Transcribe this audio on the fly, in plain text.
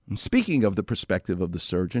And speaking of the perspective of the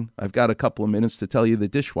surgeon, I've got a couple of minutes to tell you the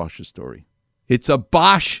dishwasher story. It's a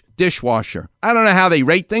Bosch dishwasher. I don't know how they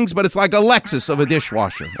rate things, but it's like a Lexus of a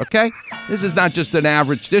dishwasher, okay? This is not just an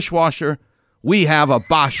average dishwasher. We have a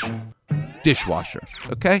Bosch dishwasher,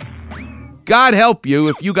 okay? God help you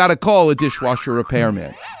if you got to call a dishwasher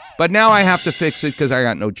repairman. But now I have to fix it because I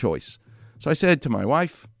got no choice. So I said to my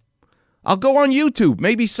wife, I'll go on YouTube.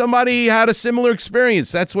 Maybe somebody had a similar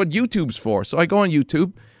experience. That's what YouTube's for. So I go on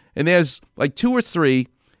YouTube, and there's like 2 or 3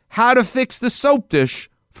 how to fix the soap dish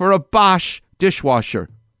for a Bosch dishwasher.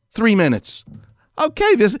 3 minutes.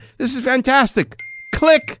 Okay, this is fantastic.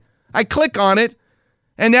 Click. I click on it,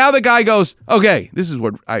 and now the guy goes, okay, this is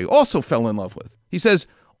what I also fell in love with. He says,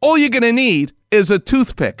 all you're going to need is a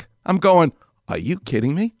toothpick. I'm going, are you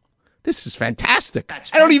kidding me? This is fantastic.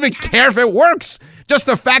 I don't even care if it works. Just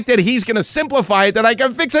the fact that he's going to simplify it, that I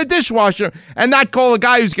can fix a dishwasher and not call a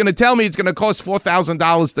guy who's going to tell me it's going to cost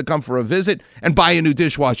 $4,000 to come for a visit and buy a new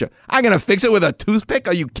dishwasher. I'm going to fix it with a toothpick?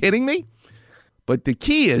 Are you kidding me? But the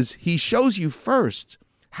key is he shows you first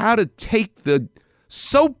how to take the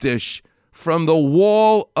soap dish from the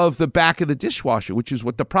wall of the back of the dishwasher, which is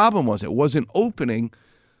what the problem was. It wasn't opening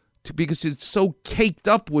because it's so caked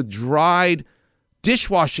up with dried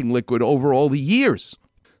dishwashing liquid over all the years.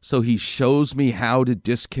 So he shows me how to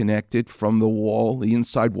disconnect it from the wall, the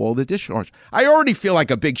inside wall of the dishwasher. I already feel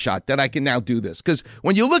like a big shot that I can now do this, because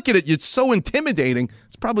when you look at it, it's so intimidating.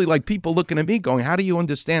 It's probably like people looking at me going, how do you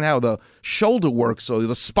understand how the shoulder works or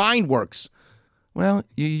the spine works? Well,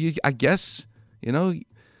 I guess,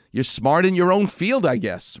 you're smart in your own field, I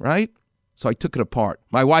guess, right? So I took it apart.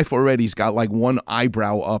 My wife already's got like one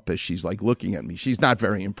eyebrow up as she's like looking at me. She's not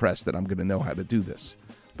very impressed that I'm going to know how to do this,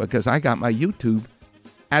 because I got my YouTube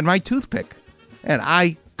and my toothpick, and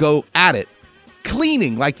I go at it,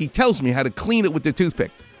 cleaning like he tells me how to clean it with the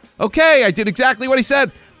toothpick. Okay, I did exactly what he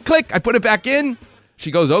said. Click, I put it back in. She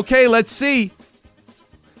goes, okay, let's see.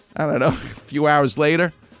 I don't know, a few hours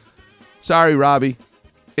later. Sorry, Robbie,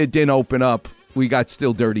 it didn't open up. We got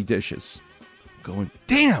still dirty dishes. Going,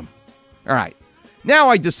 damn. All right, now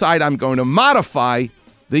I decide I'm going to modify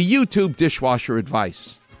the YouTube dishwasher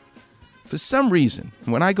advice. For some reason,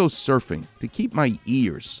 when I go surfing, to keep my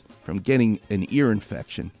ears from getting an ear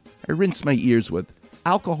infection, I rinse my ears with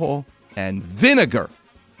alcohol and vinegar.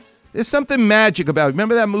 There's something magic about it.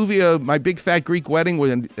 Remember that movie, My Big Fat Greek Wedding,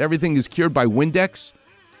 when everything is cured by Windex?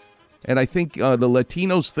 And I think the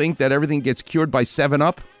Latinos think that everything gets cured by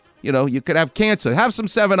 7-Up. You could have cancer. Have some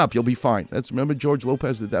 7-Up. You'll be fine. Remember George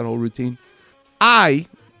Lopez did that whole routine? The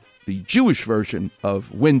Jewish version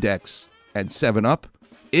of Windex and 7-Up,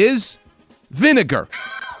 is vinegar.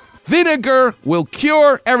 Vinegar will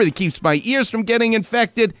cure everything. Keeps my ears from getting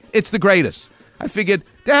infected. It's the greatest. I figured,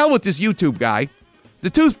 to hell with this YouTube guy.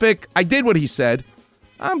 The toothpick, I did what he said.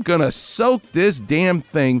 I'm going to soak this damn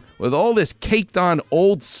thing with all this caked on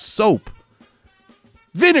old soap.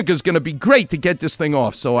 Vinegar's going to be great to get this thing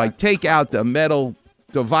off. So I take out the metal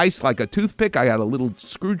device like a toothpick. I got a little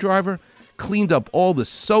screwdriver, cleaned up all the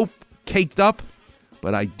soap, caked up.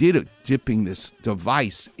 But I did it dipping this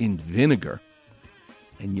device in vinegar.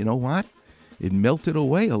 And you know what? It melted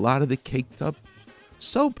away a lot of the caked up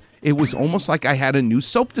soap. It was almost like I had a new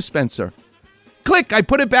soap dispenser. Click, I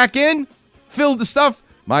put it back in, filled the stuff.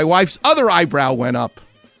 My wife's other eyebrow went up.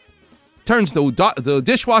 Turns the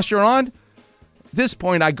dishwasher on. At this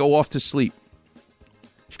point, I go off to sleep.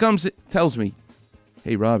 She comes, tells me,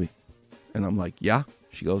 hey, Robbie. And I'm like, yeah?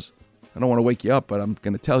 She goes, I don't want to wake you up, but I'm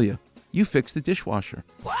going to tell you, you fixed the dishwasher.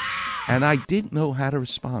 Wow. And I didn't know how to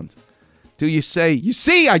respond. Do you say, you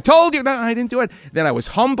see, I told you? No, I didn't do it. Then I was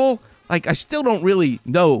humble. Like, I still don't really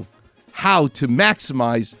know how to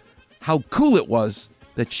maximize how cool it was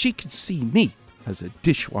that she could see me as a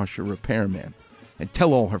dishwasher repairman and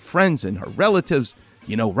tell all her friends and her relatives,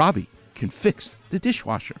 Robbie can fix the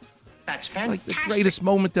dishwasher. That's fantastic. It's like the greatest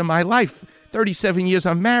moment in my life. 37 years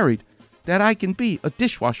I'm married, that I can be a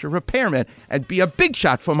dishwasher repairman and be a big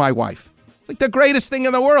shot for my wife. It's like the greatest thing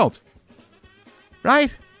in the world.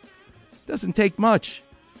 Right? Doesn't take much.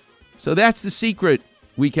 So that's the secret,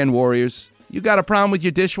 weekend warriors. You got a problem with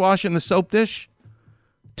your dishwasher and the soap dish?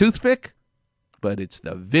 Toothpick? But it's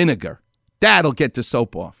the vinegar. That'll get the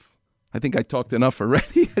soap off. I think I talked enough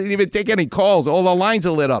already. I didn't even take any calls. All the lines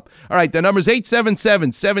are lit up. All right, the number's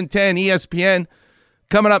 877-710-ESPN.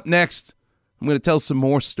 Coming up next, I'm going to tell some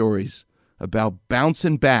more stories about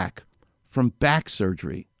bouncing back from back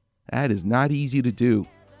surgery. That is not easy to do.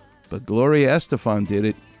 But Gloria Estefan did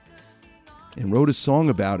it and wrote a song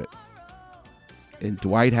about it. And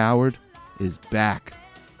Dwight Howard is back.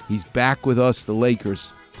 He's back with us, the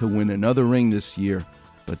Lakers, to win another ring this year.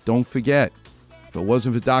 But don't forget, If it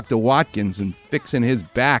wasn't for Dr. Watkins and fixing his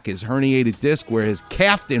back, his herniated disc where his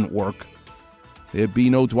calf didn't work, there'd be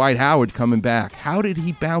no Dwight Howard coming back. How did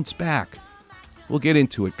he bounce back? We'll get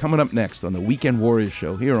into it coming up next on the Weekend Warriors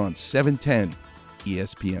Show here on 710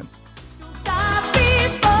 ESPN.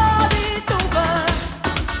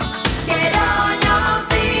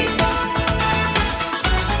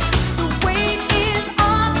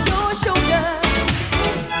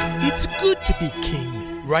 It's good to be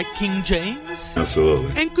king, right, King James? Absolutely.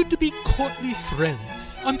 And good to be courtly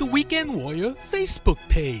friends on the Weekend Warrior Facebook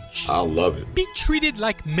page. I love it. Be treated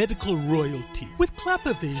like medical royalty with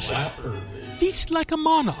Clappervision. Feast like a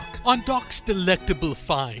monarch on Doc's delectable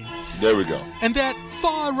finds. There we go. And that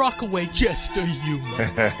far rockaway jester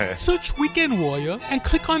humor. Search Weekend Warrior and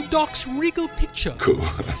click on Doc's regal picture. Cool.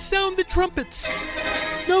 Sound the trumpets.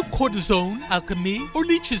 No cortisone, alchemy, or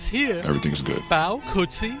leeches here. Everything's good. Bow,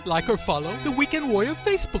 curtsy, like or follow the Weekend Warrior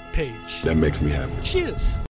Facebook page. That makes me happy. Cheers.